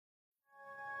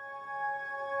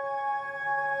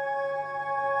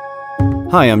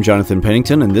Hi, I'm Jonathan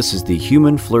Pennington, and this is the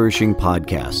Human Flourishing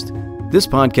Podcast. This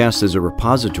podcast is a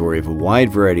repository of a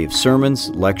wide variety of sermons,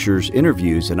 lectures,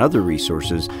 interviews, and other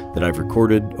resources that I've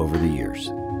recorded over the years.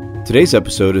 Today's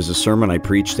episode is a sermon I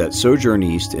preached at Sojourn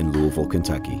East in Louisville,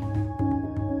 Kentucky.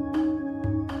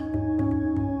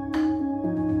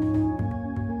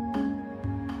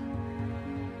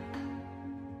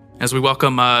 As we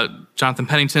welcome Jonathan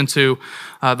Pennington to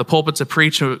the pulpit to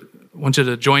preach, I want you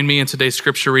to join me in today's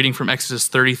scripture reading from Exodus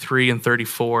 33 and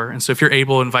 34. And so if you're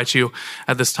able, I invite you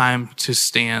at this time to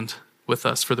stand with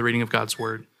us for the reading of God's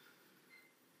word.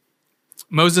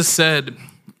 Moses said,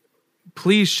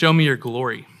 "Please show me your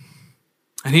glory."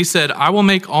 And he said, "I will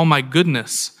make all my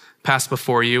goodness pass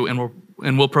before you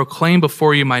and will proclaim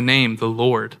before you my name, the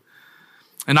Lord.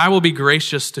 And I will be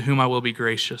gracious to whom I will be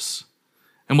gracious,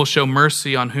 and will show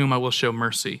mercy on whom I will show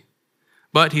mercy.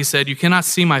 But," he said, "you cannot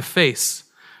see my face,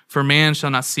 for man shall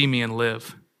not see me and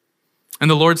live." And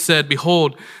the Lord said,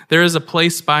 "Behold, there is a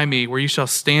place by me where you shall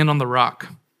stand on the rock.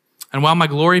 And while my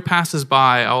glory passes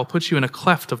by, I will put you in a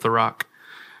cleft of the rock,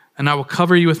 and I will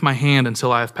cover you with my hand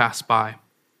until I have passed by.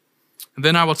 And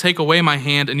then I will take away my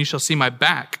hand, and you shall see my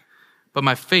back, but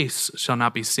my face shall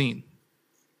not be seen."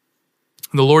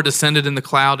 And the Lord descended in the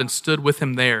cloud and stood with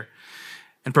him there,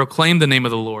 and proclaimed the name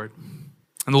of the Lord.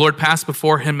 And the Lord passed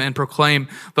before him and proclaimed,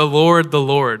 the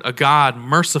Lord, a God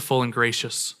merciful and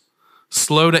gracious,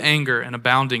 slow to anger and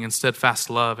abounding in steadfast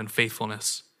love and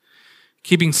faithfulness,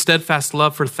 keeping steadfast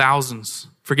love for thousands,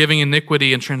 forgiving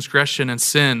iniquity and transgression and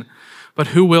sin, but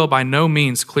who will by no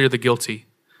means clear the guilty,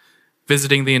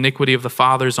 visiting the iniquity of the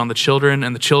fathers on the children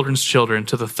and the children's children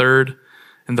to the third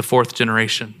and the fourth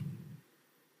generation.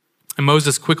 And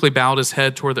Moses quickly bowed his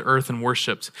head toward the earth and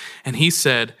worshipped. And he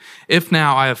said, "If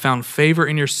now I have found favor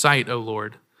in your sight, O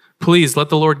Lord, please let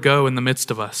the Lord go in the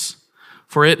midst of us.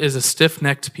 For it is a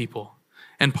stiff-necked people.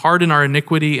 And pardon our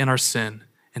iniquity and our sin,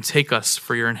 and take us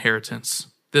for your inheritance."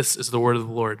 This is the word of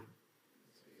the Lord.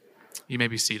 You may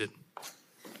be seated.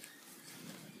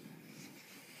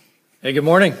 Hey, good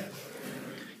morning.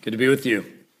 Good to be with you.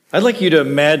 I'd like you to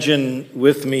imagine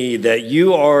with me that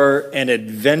you are an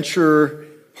adventure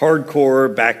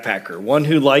hardcore backpacker, one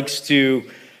who likes to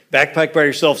backpack by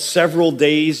yourself several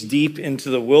days deep into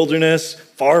the wilderness,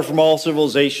 far from all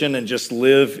civilization, and just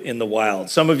live in the wild.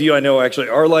 Some of you I know actually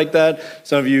are like that.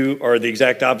 Some of you are the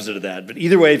exact opposite of that. But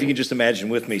either way, if you can just imagine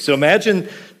with me. So imagine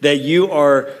that you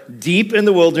are deep in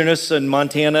the wilderness in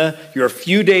Montana. You're a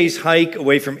few days hike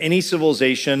away from any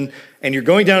civilization, and you're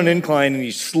going down an incline, and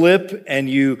you slip, and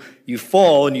you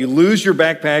fall, and you lose your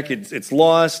backpack. It's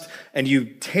lost, and you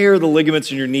tear the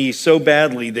ligaments in your knee so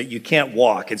badly that you can't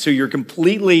walk. And so you're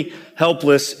completely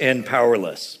helpless and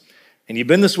powerless. And you've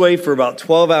been this way for about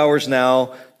 12 hours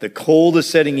now. The cold is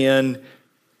setting in,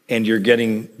 and you're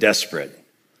getting desperate.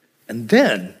 And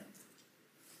then,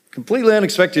 completely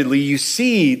unexpectedly, you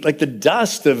see like the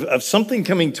dust of something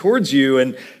coming towards you,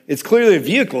 and it's clearly a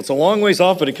vehicle. It's a long ways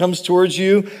off, but it comes towards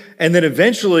you. And then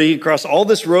eventually, across all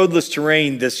this roadless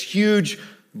terrain, this huge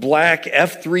black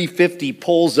F-350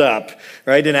 pulls up,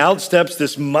 right? And out steps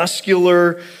this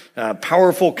muscular,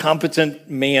 powerful, competent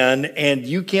man, and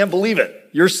you can't believe it.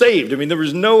 You're saved. I mean, there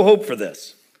was no hope for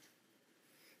this.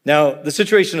 Now, the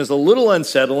situation is a little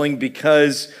unsettling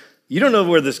because you don't know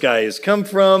where this guy has come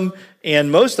from, and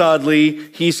most oddly,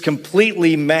 he's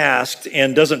completely masked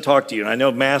and doesn't talk to you. And I know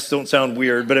masks don't sound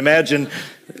weird, but imagine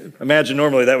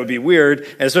normally that would be weird,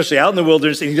 and especially out in the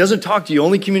wilderness, and he doesn't talk to you,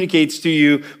 only communicates to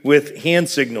you with hand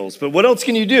signals. But what else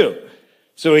can you do?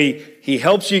 So he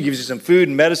helps you, gives you some food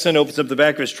and medicine, opens up the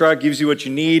back of his truck, gives you what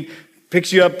you need,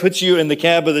 picks you up, puts you in the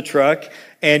cab of the truck,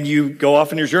 and you go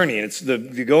off on your journey. And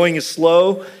the going is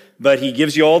slow, but he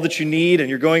gives you all that you need, and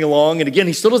you're going along. And again,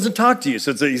 he still doesn't talk to you.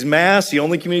 So he's masked. He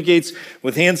only communicates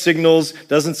with hand signals,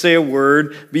 doesn't say a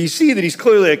word. But you see that he's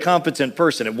clearly a competent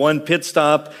person. At one pit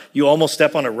stop, you almost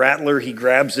step on a rattler. He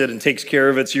grabs it and takes care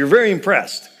of it. So you're very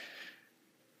impressed.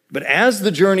 But as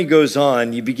the journey goes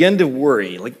on, you begin to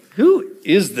worry, like, who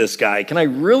is this guy? Can I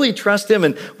really trust him?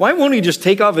 And why won't he just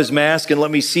take off his mask and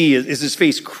let me see? Is his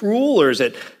face cruel, or is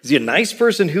he a nice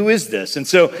person? Who is this? And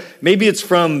so maybe it's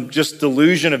from just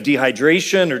delusion of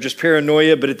dehydration or just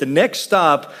paranoia, but at the next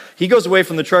stop, he goes away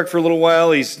from the truck for a little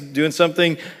while, he's doing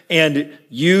something, and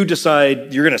you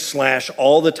decide you're gonna slash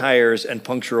all the tires and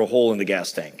puncture a hole in the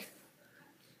gas tank.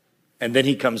 And then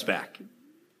he comes back.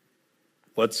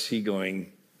 What's he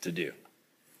going to do?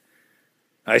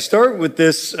 I start with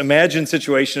this imagined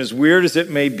situation, as weird as it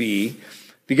may be,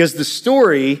 because the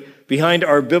story behind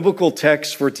our biblical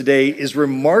text for today is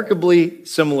remarkably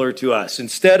similar to us.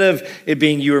 Instead of it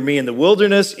being you or me in the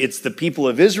wilderness, it's the people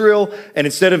of Israel. And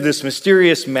instead of this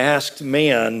mysterious masked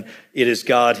man, it is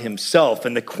God himself.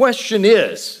 And the question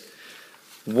is,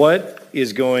 what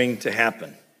is going to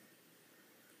happen?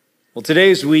 Well,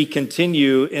 today as we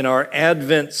continue in our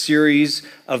Advent series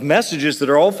of messages that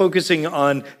are all focusing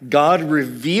on God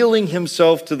revealing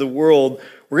himself to the world,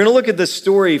 we're going to look at this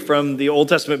story from the Old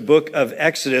Testament book of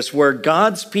Exodus where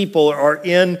God's people are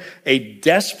in a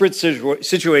desperate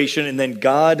situation and then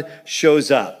God shows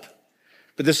up.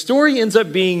 But the story ends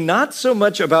up being not so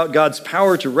much about God's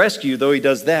power to rescue, though he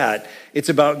does that. It's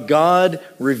about God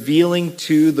revealing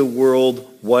to the world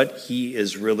what he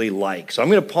is really like. So I'm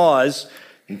going to pause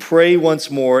and pray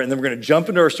once more, and then we're going to jump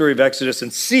into our story of Exodus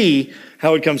and see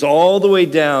how it comes all the way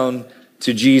down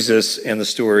to Jesus and the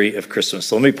story of Christmas.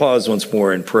 So let me pause once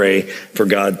more and pray for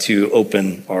God to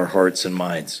open our hearts and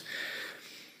minds.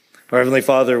 Our Heavenly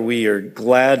Father, we are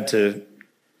glad to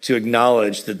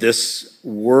acknowledge that this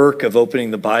work of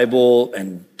opening the Bible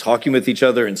and talking with each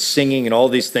other and singing and all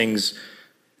these things,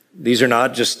 this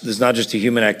is not just a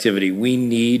human activity. We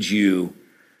need you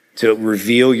to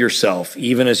reveal yourself,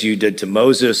 even as you did to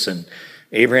Moses and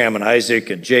Abraham and Isaac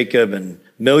and Jacob and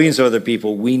millions of other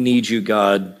people. We need you,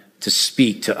 God, to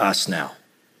speak to us now.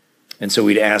 And so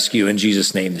we'd ask you in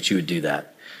Jesus' name that you would do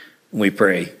that. And we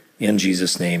pray in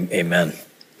Jesus' name, amen.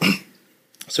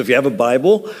 So if you have a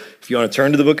Bible, if you want to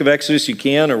turn to the book of Exodus, you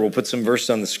can, or we'll put some verses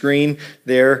on the screen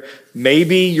there.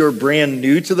 Maybe you're brand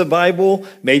new to the Bible.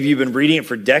 Maybe you've been reading it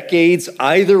for decades.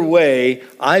 Either way,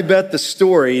 I bet the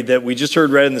story that we just heard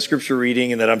read in the scripture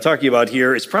reading and that I'm talking about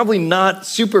here is probably not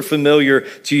super familiar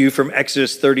to you from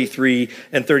Exodus 33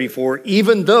 and 34,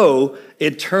 even though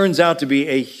it turns out to be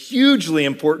a hugely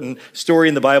important story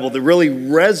in the Bible that really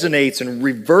resonates and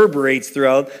reverberates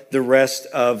throughout the rest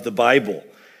of the Bible.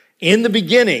 In the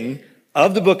beginning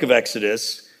of the book of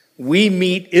Exodus, we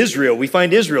meet Israel. We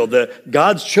find Israel,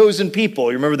 God's chosen people.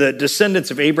 You remember the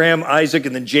descendants of Abraham, Isaac,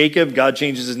 and then Jacob. God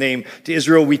changes his name to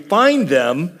Israel. We find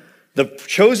them, the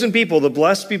chosen people, the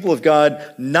blessed people of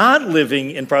God, not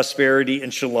living in prosperity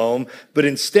and shalom, but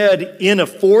instead in a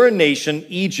foreign nation,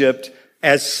 Egypt,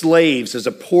 as slaves, as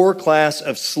a poor class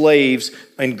of slaves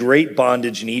in great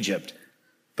bondage in Egypt.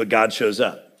 But God shows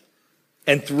up.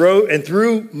 And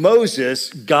through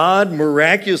Moses, God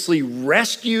miraculously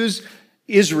rescues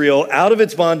Israel out of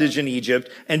its bondage in Egypt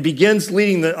and begins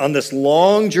leading on this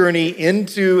long journey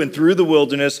into and through the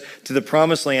wilderness to the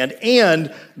promised land.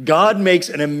 And God makes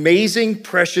an amazing,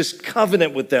 precious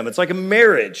covenant with them. It's like a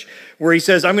marriage where he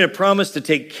says, I'm going to promise to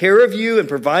take care of you and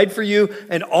provide for you.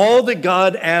 And all that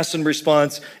God asks in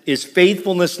response is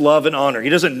faithfulness, love, and honor. He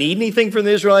doesn't need anything from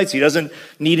the Israelites. He doesn't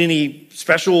need any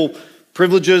special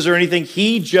privileges or anything.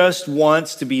 He just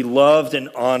wants to be loved and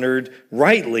honored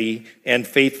rightly, and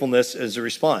faithfulness as a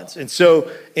response. And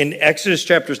so in Exodus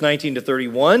chapters 19 to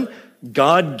 31,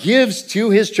 God gives to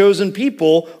his chosen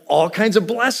people all kinds of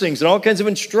blessings and all kinds of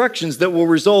instructions that will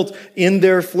result in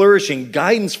their flourishing,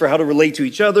 guidance for how to relate to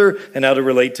each other and how to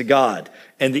relate to God.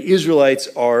 And the Israelites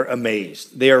are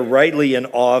amazed. They are rightly in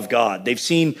awe of God. They've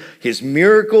seen his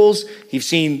miracles.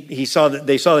 They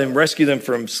saw him rescue them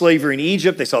from slavery in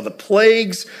Egypt. They saw the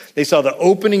plagues. They saw the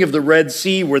opening of the Red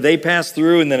Sea where they passed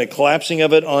through and then a collapsing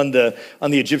of it on the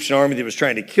Egyptian army that was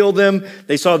trying to kill them.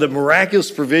 They saw the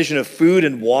miraculous provision of food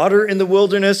and water in the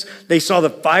wilderness. They saw the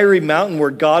fiery mountain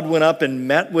where God went up and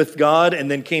met with God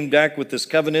and then came back with this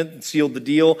covenant and sealed the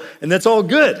deal. And that's all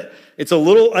good. It's a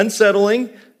little unsettling,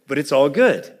 but it's all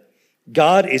good.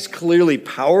 God is clearly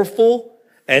powerful,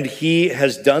 and he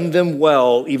has done them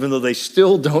well, even though they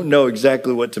still don't know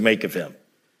exactly what to make of him.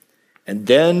 And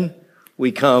then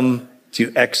we come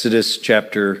to Exodus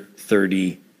chapter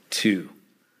 32.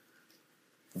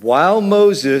 While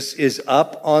Moses is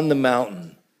up on the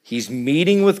mountain, he's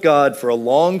meeting with God for a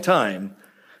long time,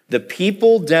 the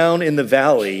people down in the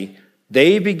valley,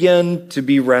 they begin to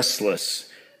be restless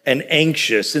and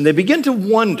anxious, and they begin to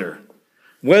wonder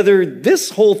whether this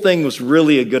whole thing was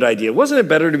really a good idea. Wasn't it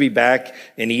better to be back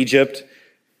in Egypt,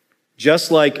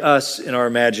 just like us in our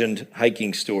imagined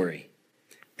hiking story?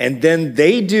 And then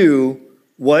they do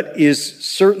what is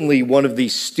certainly one of the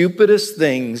stupidest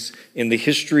things in the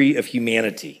history of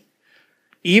humanity.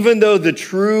 Even though the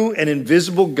true and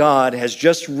invisible God has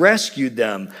just rescued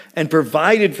them and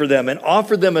provided for them and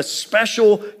offered them a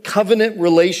special covenant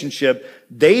relationship,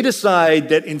 they decide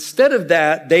that instead of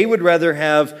that, they would rather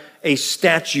have a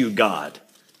statue God,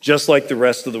 just like the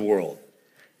rest of the world.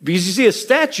 Because you see, a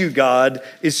statue God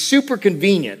is super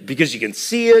convenient because you can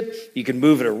see it, you can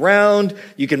move it around,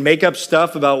 you can make up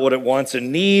stuff about what it wants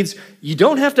and needs. You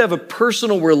don't have to have a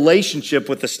personal relationship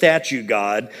with the statue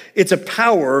God. It's a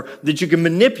power that you can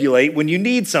manipulate when you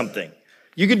need something.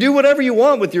 You can do whatever you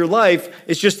want with your life.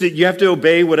 It's just that you have to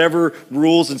obey whatever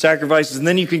rules and sacrifices, and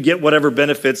then you can get whatever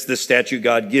benefits the statue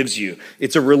God gives you.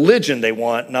 It's a religion they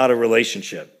want, not a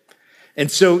relationship. And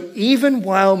so even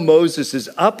while Moses is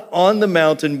up on the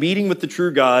mountain meeting with the true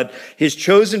God, his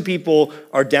chosen people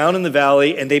are down in the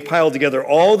valley and they pile together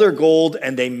all their gold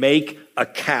and they make a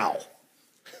cow.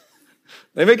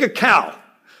 They make a cow.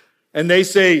 And they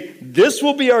say, this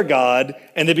will be our God.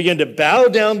 And they begin to bow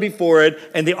down before it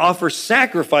and they offer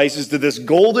sacrifices to this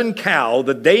golden cow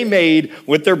that they made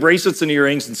with their bracelets and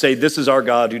earrings and say, this is our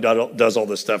God who does all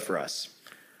this stuff for us.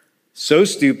 So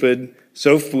stupid.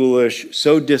 So foolish,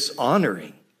 so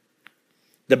dishonoring.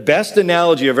 The best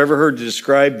analogy I've ever heard to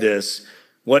describe this,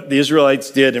 what the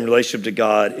Israelites did in relationship to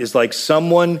God, is like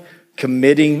someone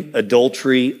committing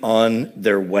adultery on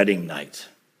their wedding night.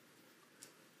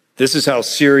 This is how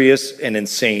serious and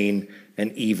insane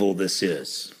and evil this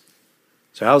is.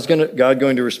 So how's God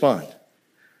going to respond?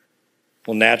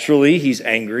 Well, naturally, he's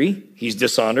angry. He's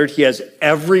dishonored. He has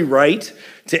every right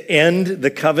to end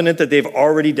the covenant that they've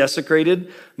already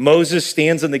desecrated. Moses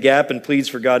stands in the gap and pleads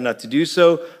for God not to do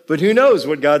so. But who knows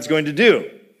what God's going to do?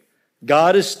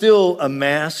 God is still a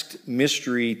masked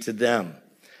mystery to them.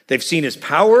 They've seen his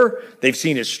power. They've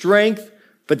seen his strength.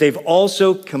 But they've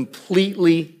also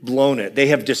completely blown it. They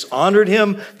have dishonored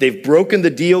him. They've broken the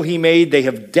deal he made. They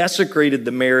have desecrated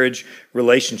the marriage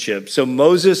relationship. So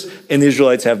Moses and the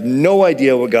Israelites have no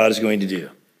idea what God is going to do.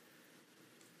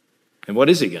 And what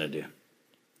is he going to do?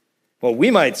 Well,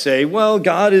 we might say, well,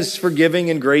 God is forgiving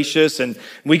and gracious, and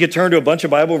we could turn to a bunch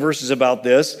of Bible verses about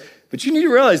this. But you need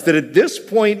to realize that at this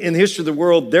point in the history of the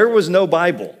world, there was no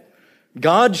Bible.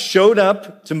 God showed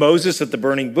up to Moses at the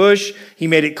burning bush. He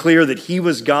made it clear that he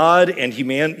was God and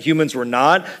humans were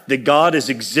not, that God is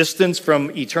existence from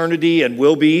eternity and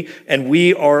will be, and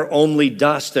we are only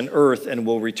dust and earth and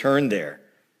will return there.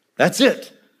 That's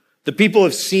it. The people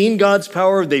have seen God's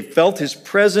power. They felt his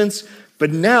presence,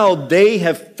 but now they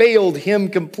have failed him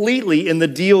completely in the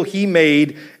deal he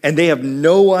made, and they have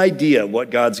no idea what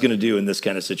God's going to do in this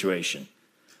kind of situation.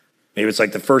 Maybe it's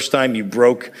like the first time you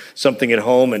broke something at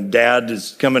home and dad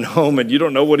is coming home and you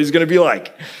don't know what he's going to be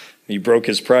like. You broke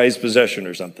his prized possession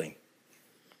or something.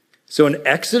 So in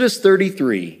Exodus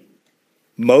 33,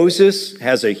 Moses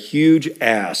has a huge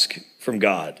ask from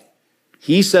God.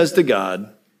 He says to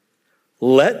God,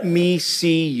 let me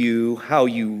see you how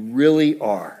you really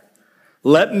are.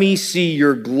 Let me see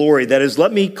your glory. That is,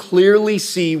 let me clearly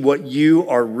see what you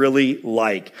are really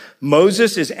like.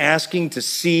 Moses is asking to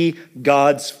see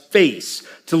God's face,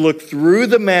 to look through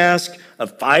the mask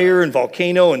of fire and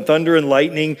volcano and thunder and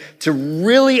lightning, to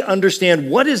really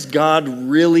understand what is God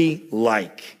really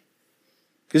like.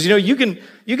 Because, you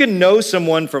can know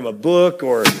someone from a book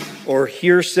or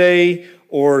hearsay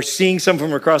or seeing someone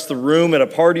from across the room at a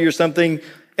party or something.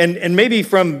 And maybe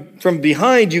from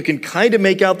behind, you can kind of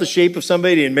make out the shape of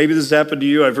somebody. And maybe this has happened to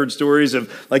you. I've heard stories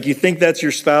of like you think that's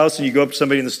your spouse and you go up to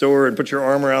somebody in the store and put your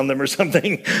arm around them or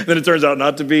something. Then it turns out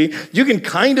not to be. You can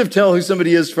kind of tell who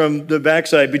somebody is from the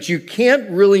backside, but you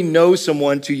can't really know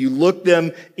someone till you look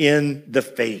them in the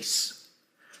face.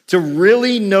 To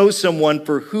really know someone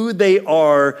for who they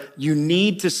are, you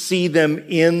need to see them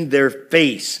in their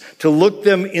face, to look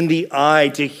them in the eye,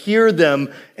 to hear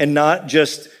them and not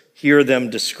just hear them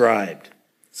described.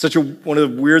 One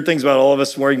of the weird things about all of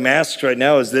us wearing masks right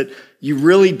now is that you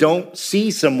really don't see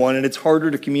someone and it's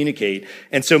harder to communicate.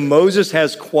 And so Moses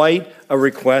has quite a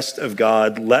request of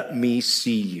God, let me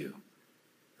see you.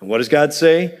 And what does God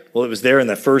say? Well, it was there in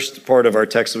the first part of our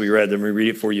text that we read. Let me read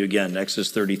it for you again,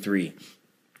 Exodus 33.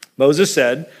 Moses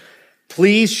said,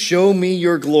 please show me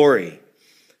your glory.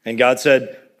 And God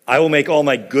said, I will make all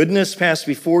my goodness pass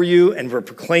before you and will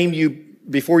proclaim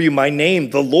before you my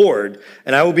name, the Lord,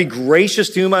 and I will be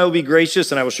gracious to whom I will be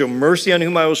gracious, and I will show mercy on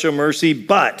whom I will show mercy,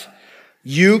 but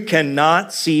you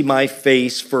cannot see my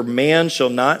face, for man shall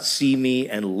not see me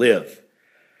and live.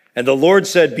 And the Lord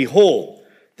said, behold,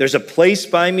 there's a place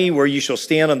by me where you shall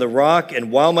stand on the rock,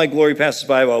 and while my glory passes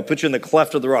by, I will put you in the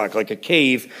cleft of the rock, like a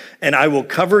cave, and I will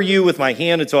cover you with my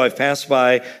hand until I've passed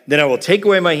by. Then I will take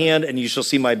away my hand, and you shall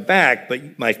see my back,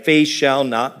 but my face shall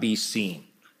not be seen.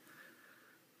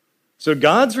 So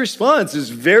God's response is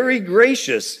very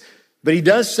gracious, but he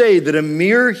does say that a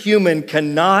mere human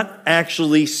cannot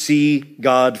actually see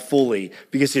God fully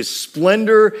because his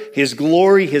splendor, his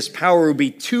glory, his power would be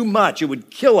too much. It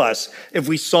would kill us if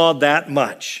we saw that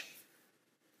much.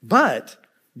 But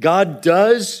God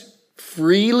does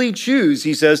freely choose,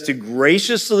 he says, to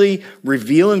graciously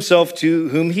reveal himself to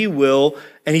whom he will,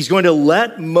 and he's going to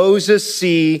let Moses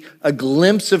see a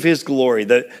glimpse of his glory,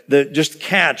 just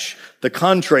catch the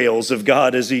contrails of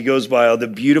God as he goes by, the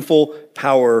beautiful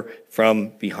power from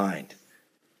behind.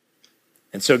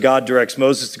 And so God directs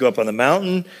Moses to go up on the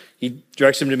mountain. He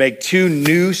directs him to make 2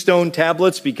 new stone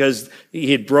tablets because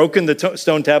he had broken the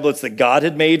stone tablets that God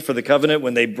had made for the covenant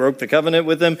when they broke the covenant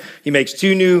with him. He makes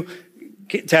 2 new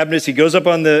tablets. He goes up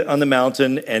on the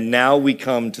mountain, and now we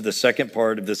come to the second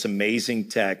part of this amazing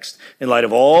text. In light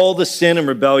of all the sin and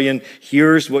rebellion,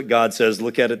 here's what God says.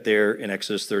 Look at it there in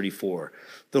Exodus 34.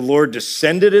 The Lord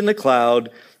descended in the cloud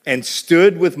and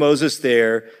stood with Moses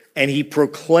there, and he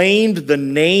proclaimed the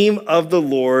name of the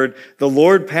Lord. The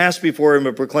Lord passed before him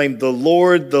and proclaimed, the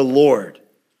Lord, the Lord.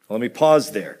 Let me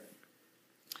pause there.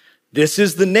 This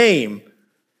is the name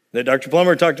that Dr.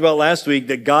 Plummer talked about last week,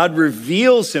 that God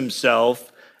reveals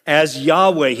himself as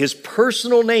Yahweh, his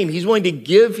personal name. He's going to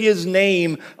give his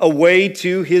name away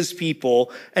to his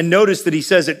people. And notice that he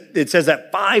says it says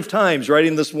that 5 times, right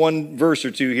in this one verse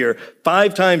or two here,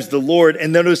 5 times the Lord.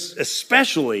 And notice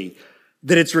especially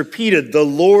that it's repeated, the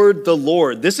Lord, the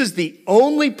Lord. This is the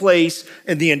only place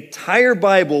in the entire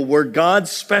Bible where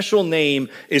God's special name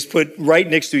is put right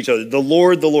next to each other. The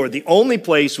Lord, the Lord. The only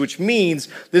place, which means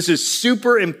this is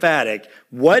super emphatic.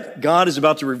 What God is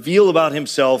about to reveal about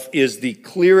himself is the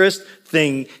clearest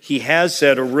thing he has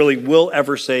said or really will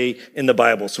ever say in the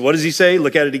Bible. So what does he say?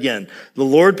 Look at it again. The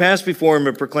Lord passed before him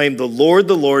and proclaimed, the Lord,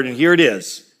 and here it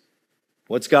is.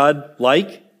 What's God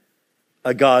like?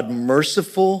 A God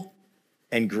merciful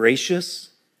and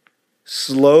gracious,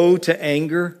 slow to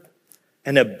anger,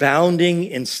 and abounding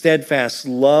in steadfast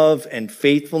love and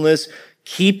faithfulness,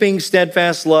 keeping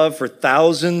steadfast love for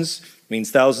thousands,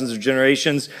 means thousands of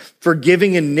generations,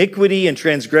 forgiving iniquity and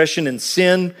transgression and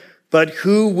sin, but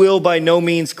who will by no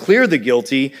means clear the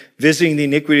guilty, visiting the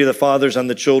iniquity of the fathers on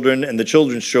the children and the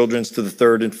children's children to the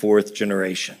 3rd and 4th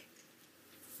generation.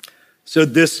 So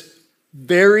this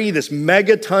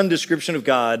megaton description of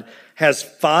God has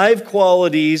 5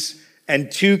 qualities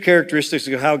and 2 characteristics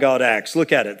of how God acts.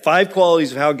 Look at it. 5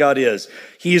 qualities of how God is.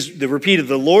 He is the repeated,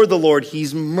 the Lord,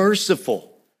 he's merciful.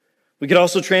 We could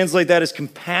also translate that as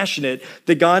compassionate,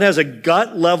 that God has a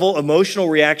gut level emotional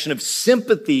reaction of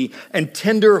sympathy and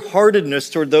tender heartedness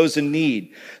toward those in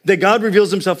need. That God reveals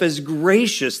himself as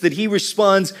gracious, that he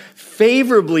responds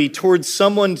favorably towards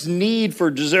someone's need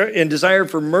for desire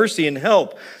for mercy and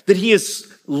help. That he is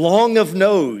long of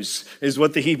nose is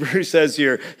what the Hebrew says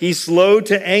here. He's slow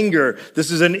to anger.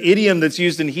 This is an idiom that's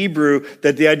used in Hebrew,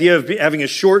 that the idea of having a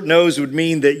short nose would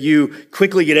mean that you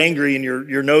quickly get angry and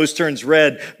your nose turns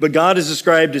red. But God is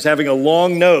described as having a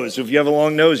long nose. So if you have a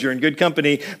long nose, you're in good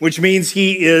company, which means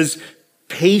he is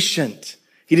patient.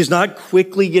 He does not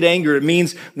quickly get angry. It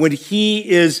means when he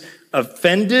is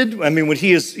offended, when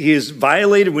he is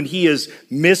violated, when he is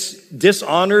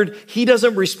dishonored, he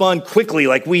doesn't respond quickly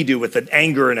like we do with an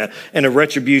anger and a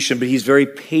retribution, but he's very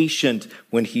patient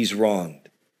when he's wronged.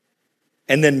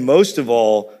 And then most of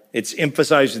all, it's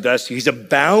emphasized with us, he's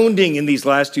abounding in these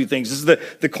last 2 things. This is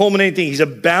the culminating thing. He's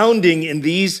abounding in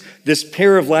this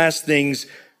pair of last things,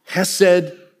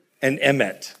 Hesed and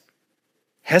Emet.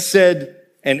 Hesed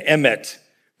and Emet,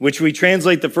 which we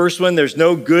translate the first one. There's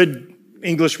no good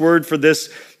English word for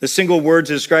this, the single word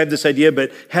to describe this idea,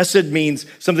 but Hesed means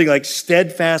something like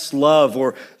steadfast love,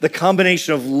 or the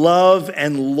combination of love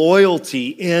and loyalty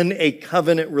in a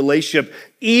covenant relationship.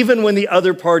 Even when the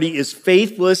other party is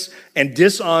faithless and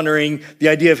dishonoring, the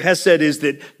idea of Hesed is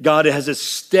that God has a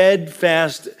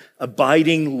steadfast,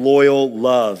 abiding, loyal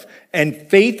love. And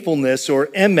faithfulness, or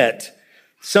emet,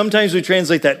 sometimes we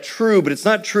translate that true, but it's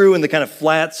not true in the kind of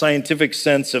flat scientific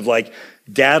sense of like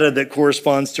data that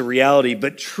corresponds to reality,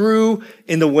 but true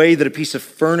in the way that a piece of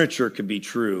furniture can be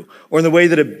true, or in the way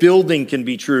that a building can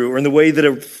be true, or in the way that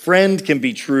a friend can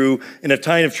be true in a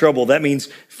time of trouble. That means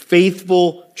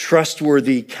faithful,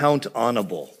 trustworthy,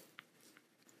 count-onable.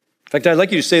 In fact, I'd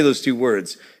like you to say those 2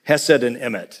 words, Hesed and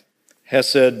Emet.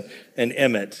 Hesed and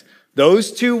Emet.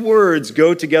 Those 2 words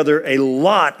go together a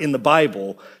lot in the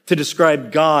Bible to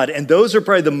describe God, and those are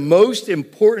probably the most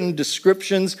important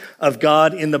descriptions of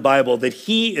God in the Bible, that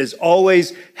he is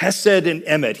always Hesed and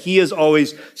Emet. He is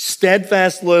always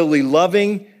steadfast, loyally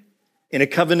loving in a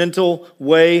covenantal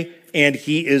way, and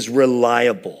he is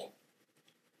reliable.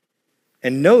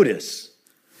 And notice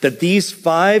that these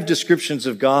 5 descriptions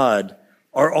of God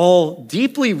are all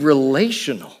deeply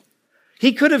relational.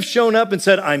 He could have shown up and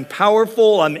said, I'm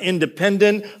powerful, I'm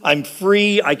independent, I'm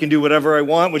free, I can do whatever I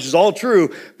want, which is all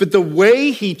true. But the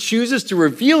way he chooses to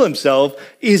reveal himself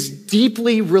is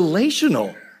deeply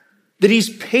relational. that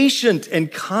he's patient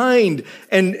and kind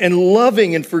and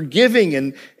loving and forgiving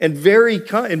and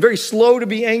very slow to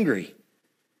be angry.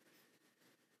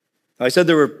 I said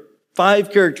there were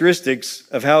 5 characteristics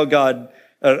of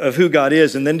who God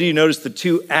is. And then do you notice the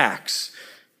 2 acts?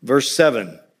 Verse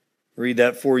 7, read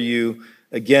that for you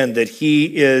again, that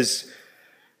he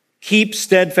keeps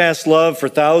steadfast love for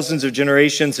thousands of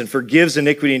generations and forgives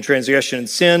iniquity and transgression and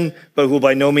sin, but will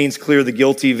by no means clear the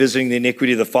guilty, visiting the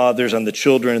iniquity of the fathers on the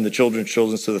children and the children's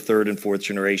children to the 3rd and 4th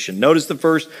generation. Notice the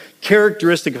first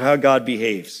characteristic of how God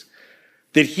behaves,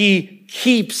 that he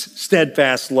keeps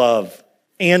steadfast love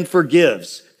and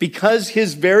forgives. Because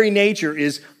his very nature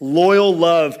is loyal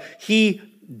love, he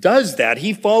does that.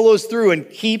 He follows through and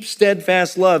keeps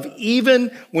steadfast love. Even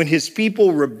when his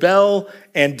people rebel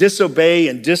and disobey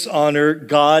and dishonor,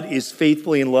 God is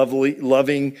faithfully and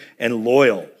loving and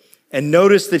loyal. And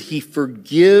notice that he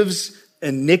forgives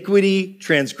iniquity,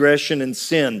 transgression, and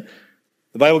sin.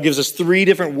 The Bible gives us 3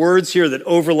 different words here that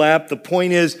overlap. The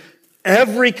point is,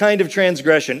 every kind of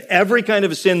transgression, every kind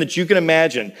of a sin that you can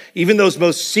imagine, even those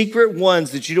most secret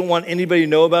ones that you don't want anybody to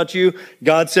know about you,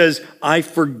 God says, I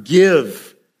forgive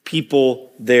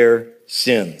people their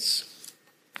sins.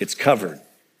 It's covered.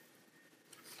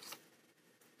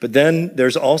 But then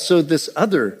there's also this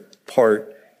other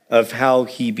part of how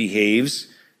he behaves.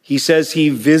 He says he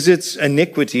visits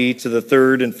iniquity to the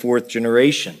 3rd and 4th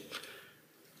generation.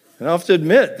 And I'll have to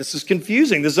admit, this is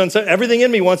confusing. Everything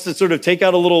in me wants to sort of take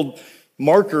out a little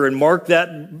marker and mark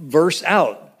that verse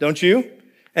out, don't you?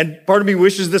 And part of me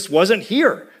wishes this wasn't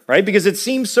here, right? Because it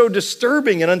seems so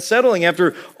disturbing and unsettling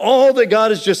after all that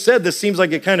God has just said. This seems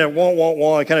like it kind of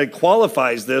it kind of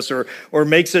qualifies this or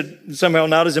makes it somehow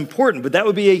not as important. But that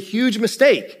would be a huge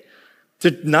mistake,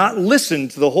 to not listen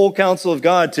to the whole counsel of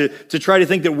God, to try to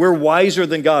think that we're wiser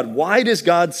than God. Why does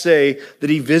God say that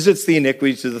he visits the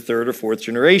iniquity to the 3rd or 4th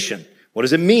generation? What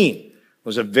does it mean?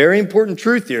 There's a very important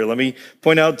truth here. Let me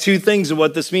point out 2 things of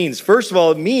what this means. First of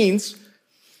all, it means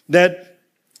that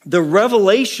the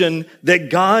revelation that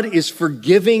God is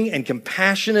forgiving and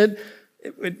compassionate,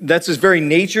 that's his very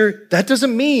nature, that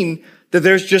doesn't mean that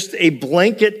there's just a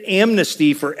blanket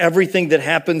amnesty for everything that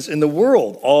happens in the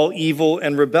world, all evil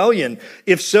and rebellion.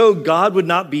 If so, God would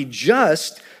not be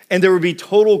just, and there would be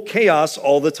total chaos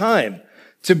all the time.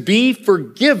 To be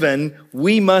forgiven,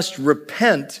 we must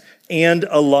repent and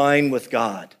align with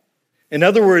God. In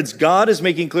other words, God is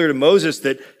making clear to Moses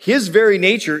that his very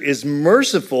nature is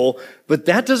merciful, but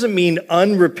that doesn't mean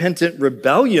unrepentant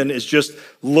rebellion is just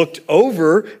looked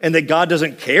over and that God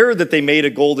doesn't care that they made a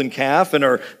golden calf and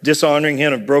are dishonoring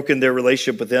him and broken their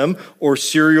relationship with him, or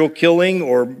serial killing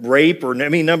or rape or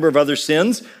any number of other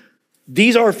sins.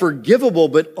 These are forgivable,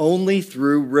 but only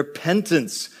through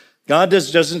repentance. God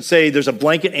doesn't say there's a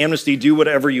blanket amnesty, do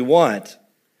whatever you want.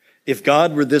 If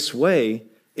God were this way,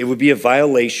 it would be a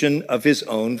violation of his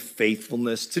own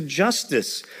faithfulness to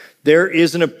justice. There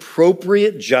is an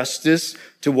appropriate justice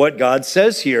to what God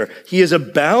says here. He is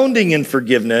abounding in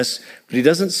forgiveness, but he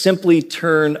doesn't simply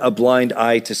turn a blind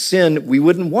eye to sin. We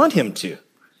wouldn't want him to.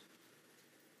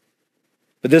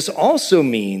 But this also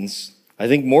means, I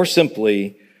think more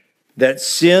simply, that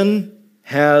sin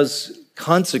has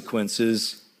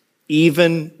consequences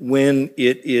even when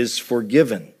it is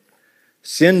forgiven.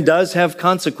 Sin does have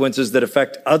consequences that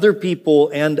affect other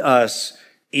people and us,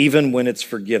 even when it's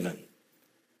forgiven.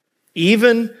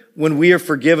 Even when we are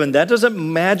forgiven, that doesn't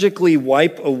magically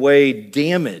wipe away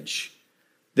damage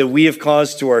that we have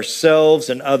caused to ourselves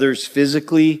and others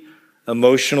physically,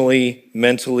 emotionally,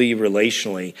 mentally,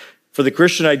 relationally. For the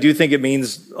Christian, I do think it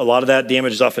means a lot of that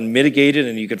damage is often mitigated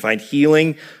and you can find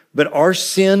healing, but our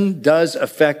sin does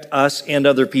affect us and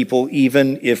other people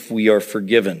even if we are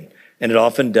forgiven, and it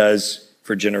often does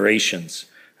for generations.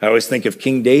 I always think of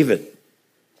King David,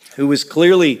 who was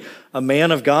clearly a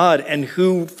man of God and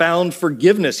who found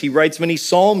forgiveness. He writes many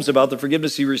psalms about the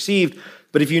forgiveness he received.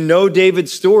 But if you know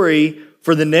David's story,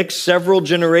 for the next several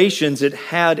generations, it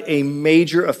had a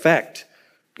major effect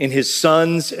in his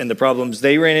sons and the problems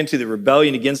they ran into, the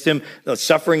rebellion against him, the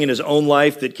suffering in his own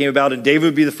life that came about. And David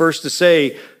would be the first to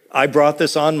say, I brought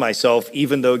this on myself,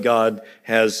 even though God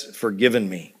has forgiven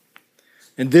me.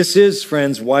 And this is,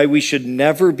 friends, why we should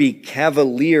never be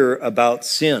cavalier about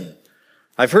sin.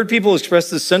 I've heard people express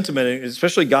this sentiment,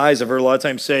 especially guys I've heard a lot of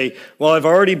times say, well, I've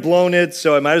already blown it,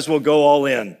 so I might as well go all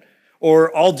in.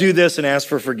 Or I'll do this and ask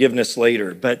for forgiveness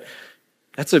later. But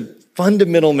that's a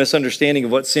fundamental misunderstanding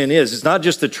of what sin is. It's not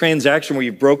just a transaction where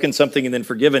you've broken something and then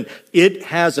forgiven. It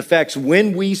has effects.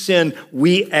 When we sin,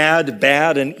 we add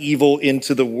bad and evil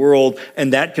into the world,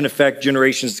 and that can affect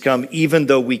generations to come, even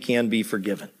though we can be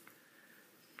forgiven.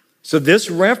 So this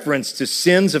reference to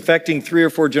sins affecting 3 or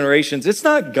 4 generations, it's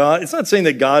not saying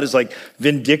that God is like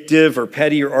vindictive or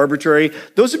petty or arbitrary.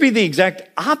 Those would be the exact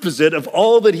opposite of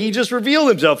all that he just revealed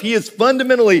himself. He is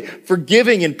fundamentally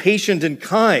forgiving and patient and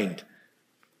kind.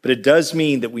 But it does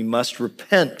mean that we must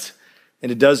repent.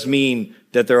 And it does mean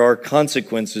that there are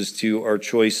consequences to our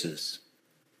choices.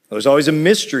 There's always a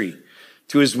mystery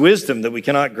to his wisdom that we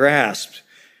cannot grasp.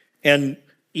 And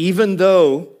even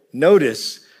though,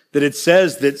 notice, that it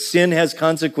says that sin has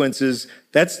consequences.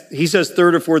 He says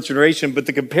 3rd or 4th generation, but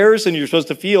the comparison you're supposed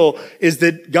to feel is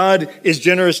that God is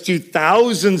generous to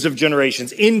thousands of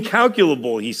generations,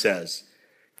 incalculable, he says.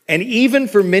 And even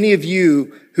for many of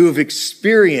you who have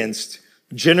experienced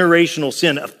generational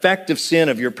sin, effective sin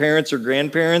of your parents or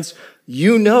grandparents,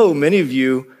 you know, many of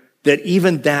you, that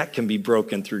even that can be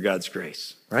broken through God's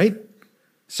grace, right?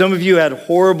 Some of you had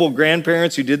horrible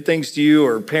grandparents who did things to you,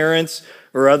 or parents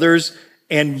or others,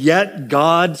 and yet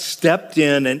God stepped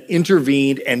in and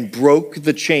intervened and broke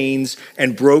the chains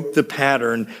and broke the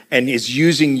pattern and is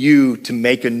using you to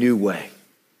make a new way.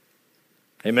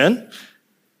 Amen?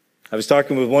 I was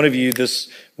talking with one of you this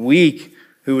week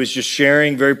who was just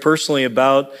sharing very personally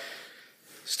about the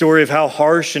story of how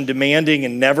harsh and demanding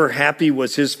and never happy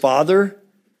was his father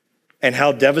and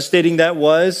how devastating that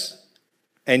was.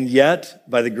 And yet,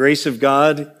 by the grace of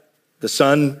God, the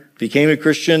son became a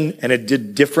Christian, and it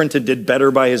did different and did better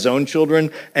by his own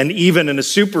children. And even in a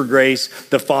super grace,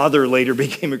 the father later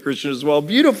became a Christian as well.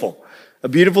 Beautiful, a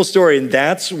beautiful story. And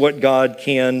that's what God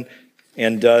can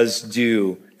and does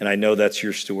do. And I know that's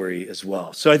your story as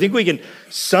well. So I think we can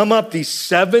sum up these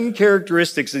 7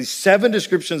 characteristics, these 7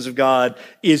 descriptions of God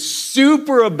is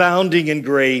super abounding in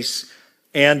grace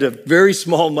and a very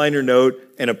small minor note,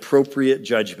 an appropriate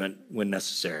judgment when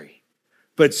necessary.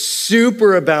 But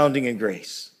super abounding in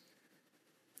grace,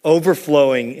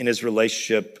 overflowing in his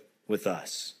relationship with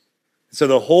us. So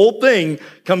the whole thing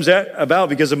comes about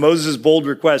because of Moses' bold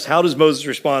request. How does Moses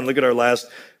respond? Look at our last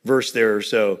verse there or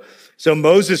so. So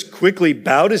Moses quickly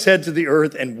bowed his head to the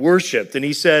earth and worshiped. And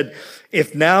he said,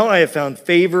 "If now I have found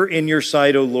favor in your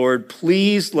sight, O Lord,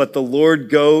 please let the Lord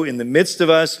go in the midst of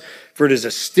us, for it is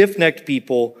a stiff-necked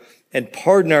people, and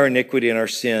pardon our iniquity and our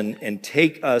sin, and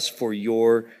take us for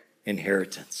your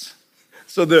inheritance."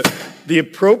 So the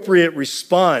appropriate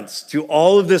response to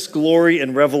all of this glory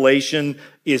and revelation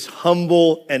is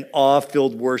humble and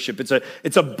awe-filled worship.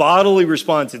 It's a bodily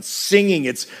response. It's singing.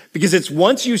 It's because it's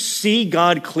once you see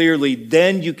God clearly,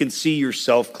 then you can see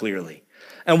yourself clearly.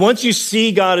 And once you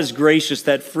see God as gracious,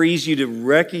 that frees you to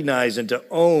recognize and to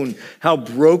own how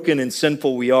broken and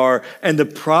sinful we are. And the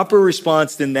proper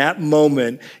response in that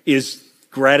moment is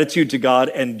gratitude to God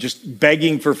and just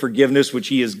begging for forgiveness, which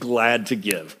he is glad to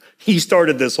give. He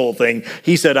started this whole thing.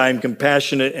 He said, "I am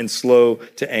compassionate and slow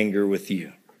to anger with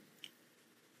you."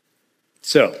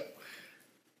 So,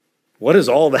 what does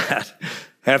all that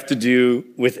have to do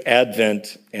with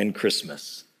Advent and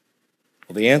Christmas?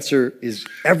 Well, the answer is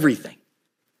everything.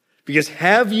 Because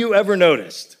have you ever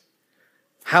noticed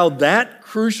how that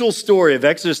crucial story of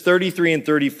Exodus 33 and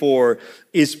 34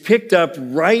 is picked up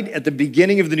right at the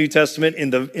beginning of the New Testament in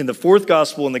the 4th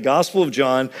gospel, in the Gospel of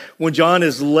John, when John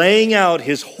is laying out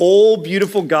his whole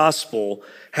beautiful gospel,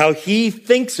 how he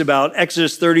thinks about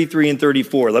Exodus 33 and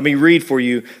 34. Let me read for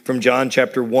you from John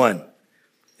chapter 1.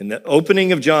 In the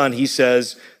opening of John, he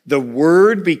says, "The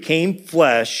Word became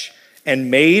flesh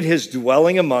and made his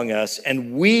dwelling among us,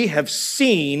 and we have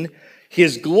seen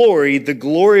his glory, the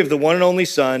glory of the one and only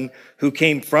Son, who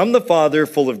came from the Father,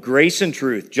 full of grace and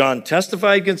truth. John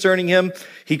testified concerning him.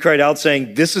 He cried out,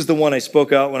 saying, 'This is the one I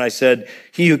spoke out when I said,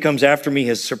 he who comes after me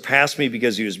has surpassed me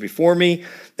because he was before me.'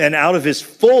 And out of his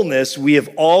fullness we have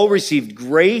all received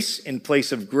grace in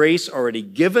place of grace already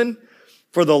given.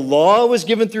 For the law was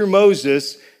given through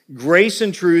Moses, grace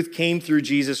and truth came through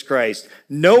Jesus Christ.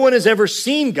 No one has ever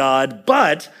seen God,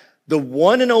 but the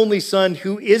one and only Son,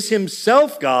 who is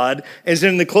himself God, is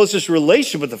in the closest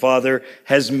relation with the Father,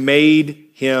 has made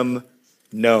him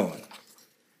known."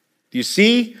 Do you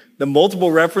see the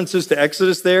multiple references to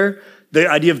Exodus there? The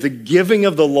idea of the giving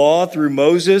of the law through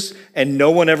Moses and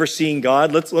no one ever seeing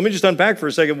God. Let me just unpack for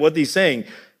a second what he's saying.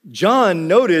 John,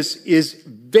 notice, is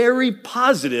very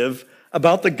positive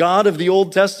about the God of the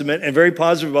Old Testament and very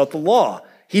positive about the law.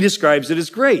 He describes it as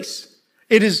grace.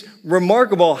 It is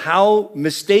remarkable how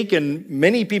mistaken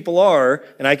many people are,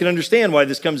 and I can understand why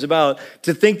this comes about,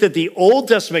 to think that the Old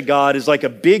Testament God is like a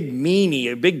big meanie,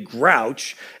 a big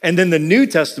grouch, and then the New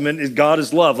Testament is God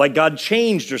is love, like God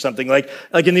changed or something. Like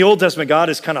in the Old Testament, God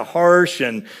is kind of harsh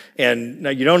and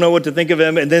you don't know what to think of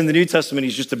him, and then in the New Testament,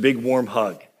 he's just a big warm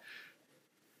hug.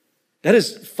 That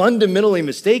is fundamentally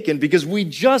mistaken because we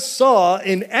just saw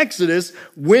in Exodus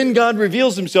when God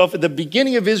reveals himself at the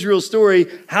beginning of Israel's story.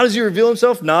 How does he reveal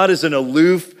himself? Not as an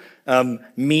aloof,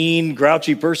 mean,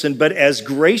 grouchy person, but as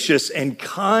gracious and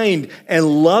kind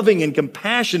and loving and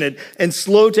compassionate and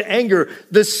slow to anger.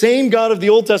 The same God of the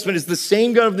Old Testament is the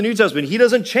same God of the New Testament. He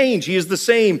doesn't change. He is the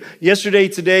same yesterday,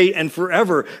 today, and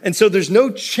forever. And so there's no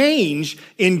change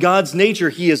in God's nature.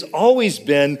 He has always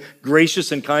been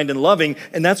gracious and kind and loving.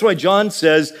 And that's why John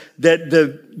says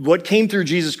that what came through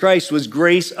Jesus Christ was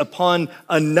grace upon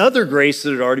another grace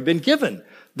that had already been given.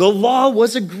 The law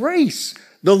was a grace.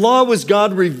 The law was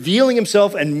God revealing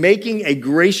himself and making a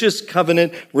gracious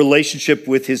covenant relationship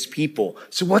with his people.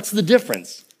 So what's the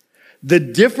difference? The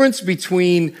difference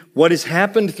between what has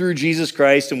happened through Jesus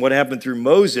Christ and what happened through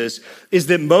Moses is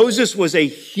that Moses was a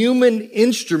human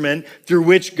instrument through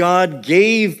which God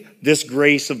gave this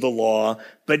grace of the law,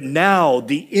 but now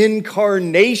the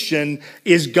incarnation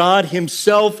is God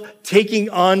himself taking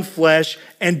on flesh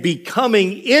and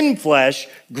becoming in flesh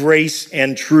grace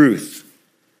and truth.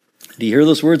 Do you hear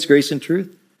those words, grace and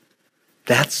truth?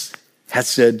 That's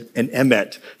Hesed and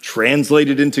Emet,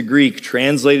 translated into Greek,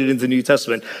 translated into the New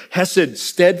Testament. Hesed,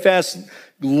 steadfast,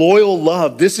 loyal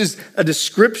love. This is a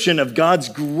description of God's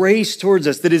grace towards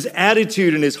us, that his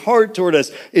attitude and his heart toward us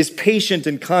is patient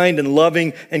and kind and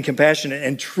loving and compassionate.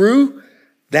 And true,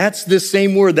 that's this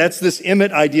same word, that's this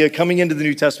Emet idea coming into the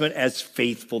New Testament as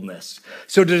faithfulness.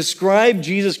 So to describe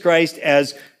Jesus Christ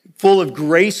as full of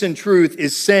grace and truth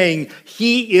is saying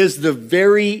he is the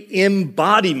very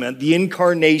embodiment, the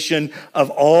incarnation of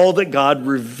all that God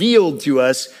revealed to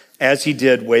us as he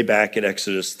did way back in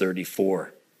Exodus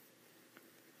 34.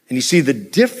 And you see the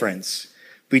difference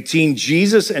between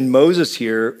Jesus and Moses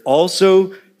here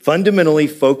also fundamentally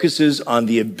focuses on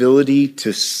the ability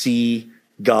to see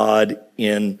God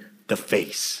in the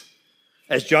face.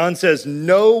 As John says,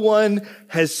 no one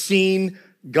has seen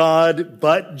God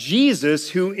but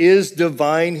Jesus, who is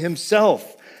divine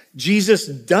himself. Jesus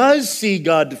does see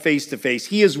God face to face.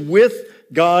 He is with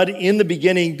God in the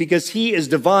beginning because he is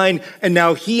divine. And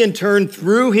now he in turn,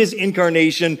 through his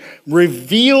incarnation,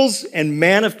 reveals and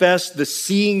manifests the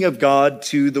seeing of God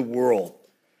to the world.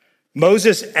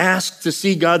 Moses asked to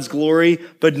see God's glory,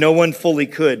 but no one fully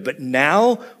could. But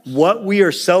now what we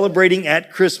are celebrating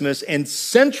at Christmas and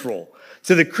central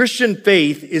to the Christian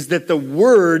faith is that the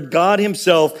Word, God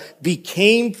himself,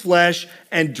 became flesh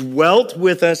and dwelt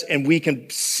with us, and we can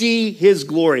see his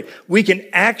glory. We can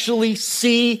actually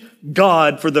see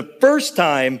God for the first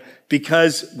time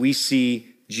because we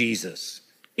see Jesus.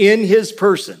 In his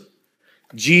person,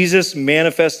 Jesus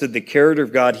manifested the character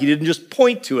of God. He didn't just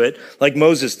point to it like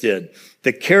Moses did.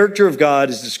 The character of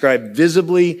God is described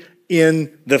visibly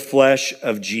in the flesh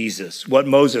of Jesus. What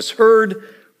Moses heard,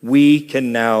 we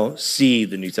can now see,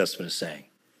 the New Testament is saying.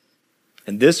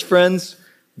 And this, friends,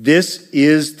 this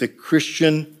is the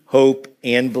Christian hope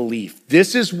and belief.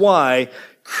 This is why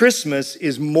Christmas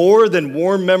is more than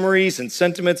warm memories and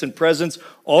sentiments and presents,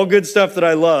 all good stuff that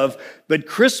I love. But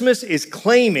Christmas is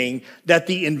claiming that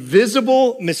the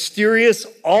invisible, mysterious,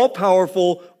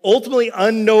 all-powerful, ultimately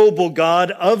unknowable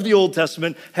God of the Old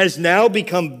Testament has now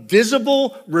become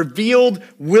visible, revealed,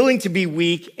 willing to be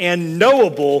weak, and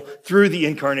knowable through the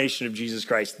incarnation of Jesus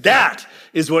Christ. That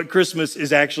is what Christmas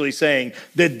is actually saying,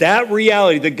 that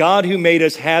reality, the God who made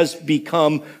us, has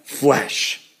become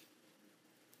flesh.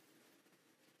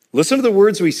 Listen to the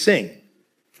words we sing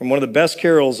from one of the best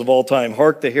carols of all time,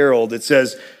 Hark the Herald. It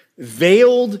says,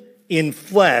 veiled in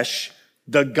flesh,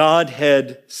 the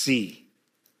Godhead see.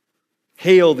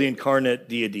 Hail the incarnate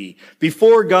deity.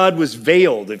 Before God was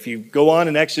veiled, if you go on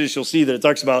in Exodus, you'll see that it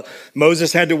talks about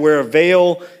Moses had to wear a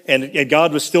veil, and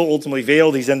God was still ultimately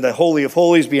veiled. He's in the Holy of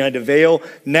Holies behind a veil.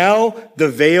 Now the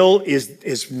veil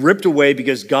is ripped away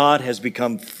because God has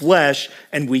become flesh,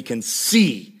 and we can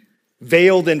see.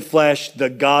 Veiled in flesh, the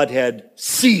Godhead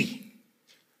see.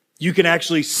 You can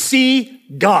actually see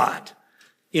God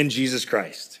in Jesus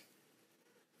Christ.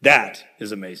 That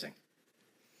is amazing.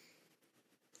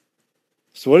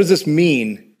 So what does this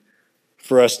mean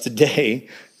for us today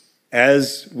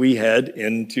as we head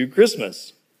into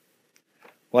Christmas?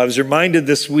 Well, I was reminded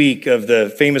this week of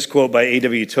the famous quote by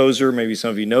A.W. Tozer. Maybe some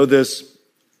of you know this.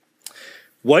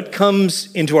 What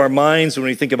comes into our minds when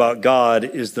we think about God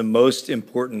is the most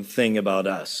important thing about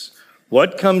us.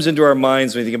 What comes into our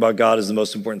minds when we think about God is the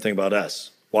most important thing about us.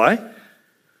 Why?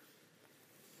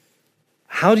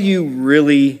 How do you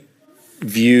really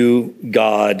view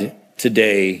God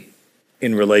today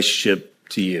in relationship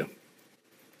to you?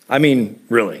 I mean,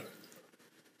 really.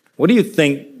 What do you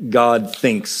think God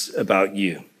thinks about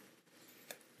you?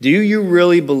 Do you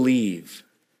really believe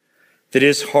that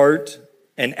his heart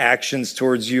and actions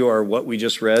towards you are what we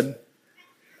just read?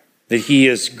 That he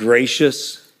is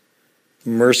gracious,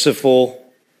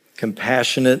 merciful,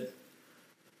 compassionate,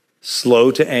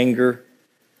 slow to anger,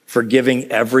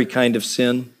 forgiving every kind of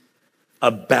sin,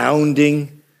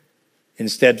 abounding in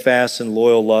steadfast and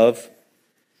loyal love.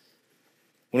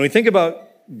 When we think about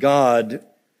God,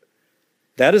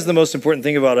 that is the most important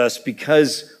thing about us,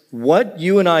 because what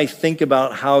you and I think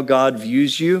about how God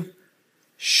views you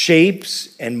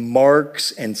shapes and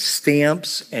marks and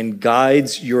stamps and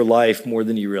guides your life more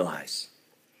than you realize.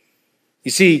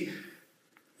 You see,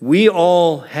 we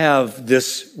all have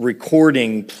this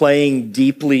recording playing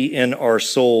deeply in our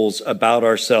souls about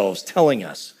ourselves, telling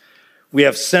us. We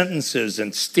have sentences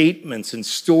and statements and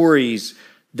stories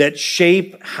that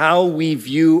shape how we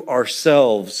view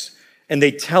ourselves, and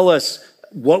they tell us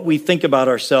what we think about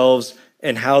ourselves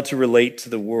and how to relate to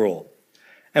the world.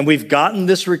 And we've gotten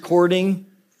this recording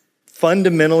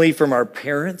fundamentally from our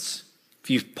parents. If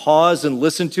you pause and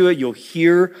listen to it, you'll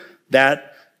hear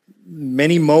that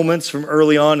many moments from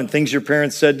early on and things your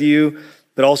parents said to you,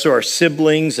 but also our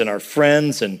siblings and our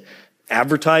friends and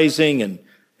advertising and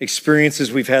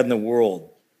experiences we've had in the world.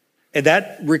 And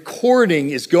that recording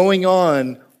is going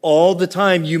on all the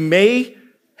time. You may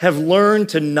have learned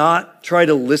to not try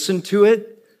to listen to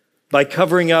it by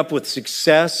covering up with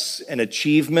success and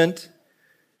achievement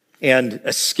and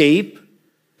escape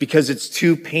because it's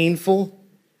too painful.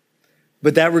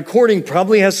 But that recording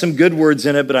probably has some good words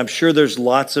in it, but I'm sure there's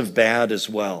lots of bad as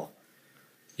well.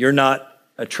 You're not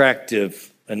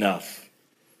attractive enough.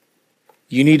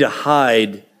 You need to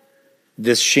hide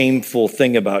this shameful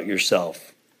thing about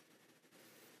yourself.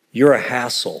 You're a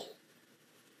hassle.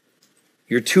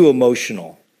 You're too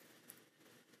emotional.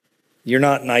 You're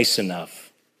not nice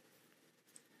enough.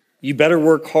 You better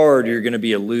work hard or you're going to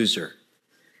be a loser.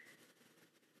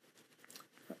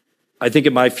 I think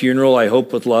at my funeral, I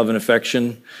hope with love and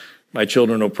affection, my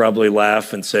children will probably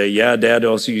laugh and say, yeah, Dad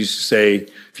also used to say,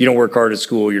 if you don't work hard at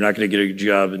school, you're not going to get a good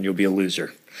job and you'll be a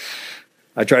loser.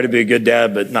 I try to be a good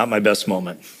dad, but not my best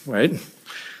moment, right?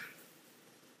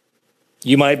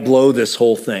 You might blow this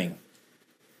whole thing.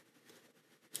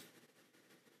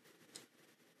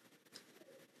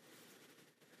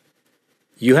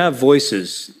 You have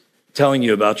voices telling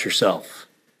you about yourself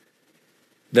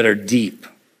that are deep.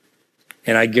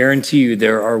 And I guarantee you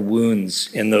there are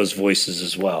wounds in those voices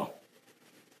as well.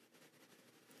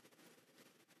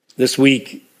 This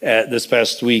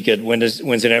past week at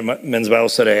Wednesday night men's Bible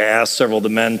study, I asked several of the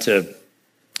men to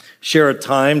share a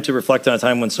time to reflect on a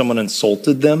time when someone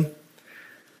insulted them,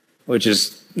 which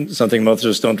is something most of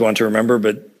us don't want to remember,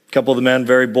 but a couple of the men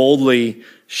very boldly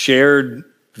shared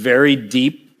very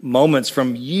deep moments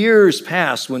from years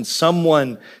past when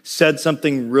someone said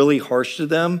something really harsh to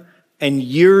them, and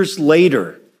years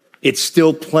later, it's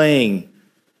still playing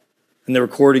in the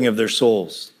recording of their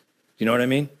souls. You know what I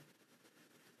mean?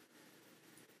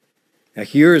 Now,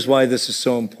 here is why this is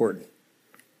so important.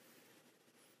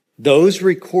 Those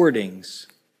recordings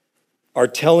are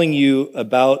telling you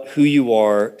about who you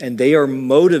are, and they are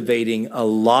motivating a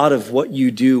lot of what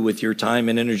you do with your time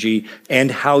and energy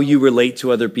and how you relate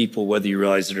to other people, whether you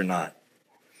realize it or not.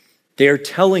 They are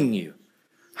telling you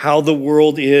how the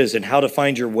world is and how to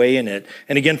find your way in it.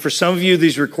 And again, for some of you,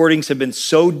 these recordings have been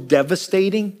so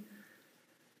devastating.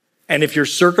 And if your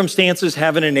circumstances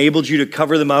haven't enabled you to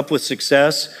cover them up with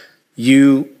success,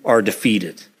 you are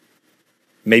defeated.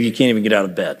 Maybe you can't even get out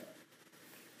of bed.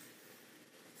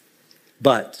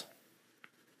 But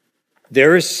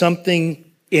there is something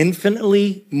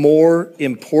infinitely more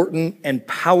important and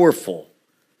powerful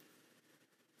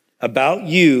about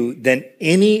you than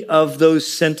any of those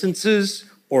sentences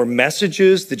or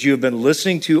messages that you have been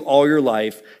listening to all your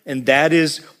life, and that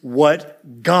is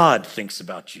what God thinks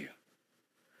about you.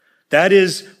 That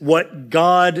is what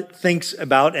God thinks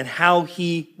about and how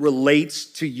he relates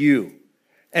to you.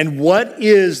 And what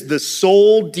is the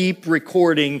soul deep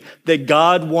recording that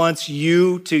God wants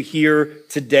you to hear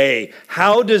today?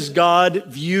 How does God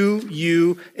view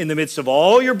you in the midst of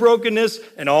all your brokenness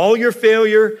and all your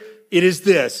failure? It is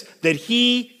this, that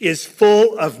he is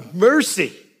full of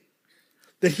mercy,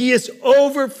 that he is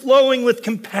overflowing with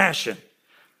compassion,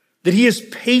 that he is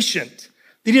patient,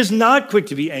 that he is not quick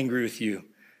to be angry with you,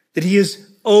 that he is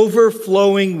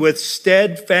overflowing with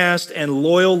steadfast and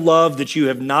loyal love that you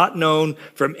have not known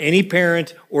from any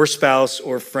parent or spouse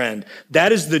or friend.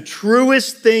 That is the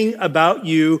truest thing about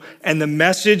you, and the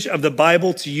message of the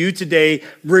Bible to you today,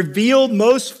 revealed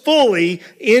most fully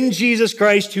in Jesus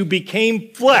Christ, who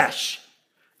became flesh.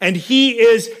 And he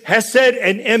is Hesed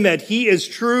and Emet. He is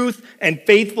truth and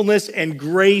faithfulness and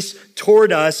grace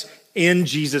toward us in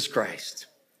Jesus Christ.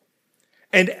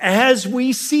 And as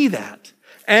we see that,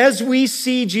 as we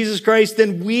see Jesus Christ,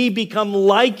 then we become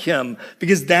like him,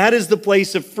 because that is the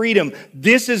place of freedom.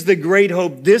 This is the great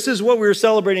hope. This is what we're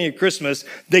celebrating at Christmas,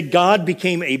 that God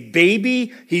became a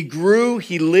baby. He grew,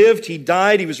 he lived, he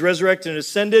died, he was resurrected and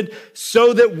ascended,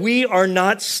 so that we are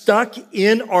not stuck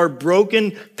in our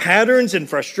broken patterns and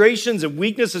frustrations and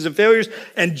weaknesses and failures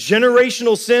and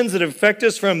generational sins that affect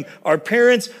us from our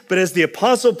parents. But as the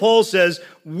Apostle Paul says,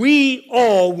 we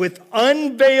all with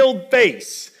unveiled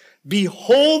face,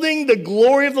 beholding the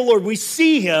glory of the Lord, we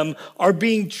see him, are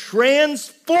being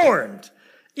transformed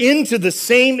into the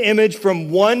same image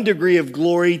from one degree of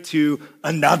glory to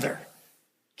another.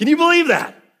 Can you believe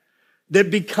that? That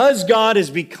because God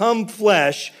has become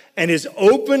flesh and has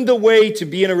opened the way to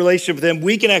be in a relationship with him,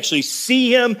 we can actually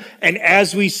see him, and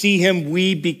as we see him,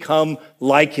 we become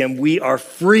like him. We are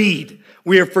freed,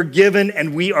 we are forgiven,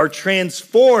 and we are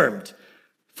transformed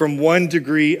from one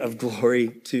degree of glory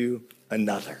to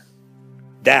another.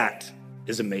 That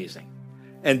is amazing.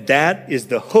 And that is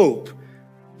the hope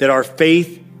that our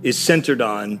faith is centered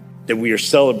on, that we are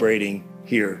celebrating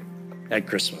here at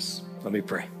Christmas. Let me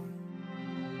pray.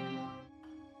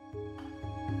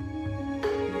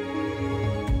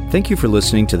 Thank you for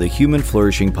listening to the Human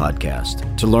Flourishing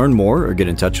Podcast. To learn more or get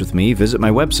in touch with me, visit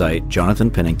my website,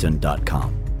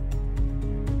 jonathanpennington.com.